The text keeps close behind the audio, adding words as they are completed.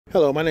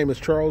Hello, my name is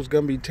Charles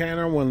Gumby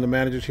Tanner, one of the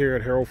managers here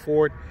at Harold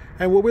Ford.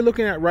 And what we're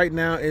looking at right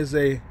now is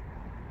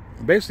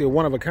basically a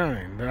one of a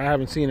kind that I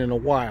haven't seen in a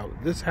while.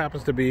 This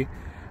happens to be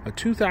a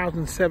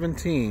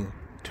 2017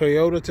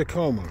 Toyota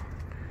Tacoma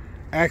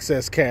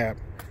access cab.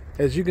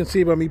 As you can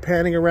see by me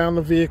panning around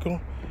the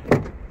vehicle,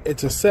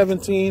 it's a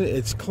 17,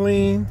 it's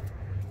clean,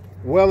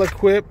 well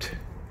equipped.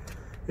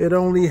 It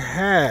only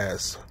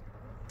has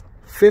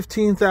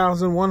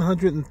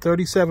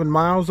 15,137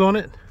 miles on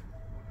it.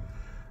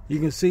 You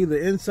can see the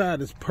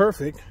inside is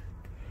perfect,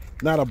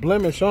 not a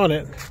blemish on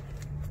it.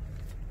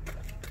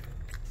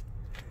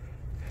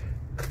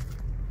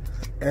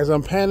 As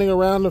I'm panning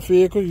around the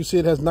vehicle, you see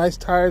it has nice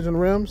tires and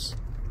rims.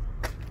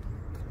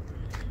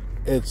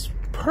 It's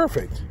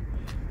perfect.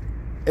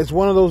 It's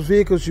one of those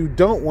vehicles you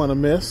don't want to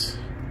miss.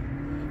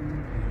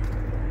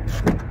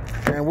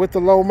 And with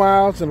the low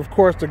miles and of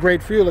course the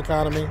great fuel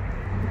economy,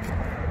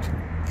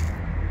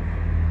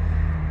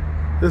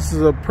 this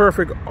is a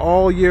perfect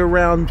all year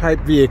round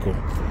type vehicle.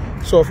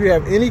 So if you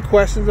have any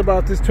questions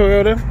about this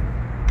Toyota,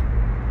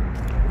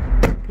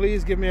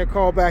 please give me a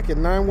call back at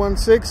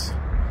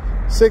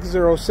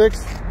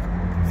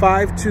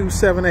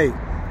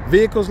 916-606-5278.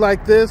 Vehicles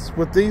like this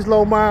with these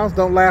low miles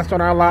don't last on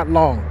our lot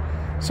long.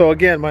 So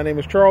again, my name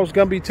is Charles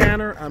Gumby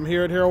Tanner. I'm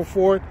here at Harold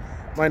Ford.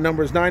 My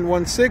number is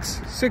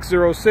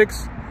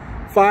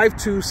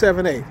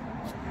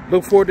 916-606-5278.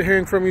 Look forward to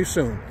hearing from you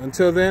soon.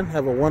 Until then,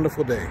 have a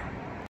wonderful day.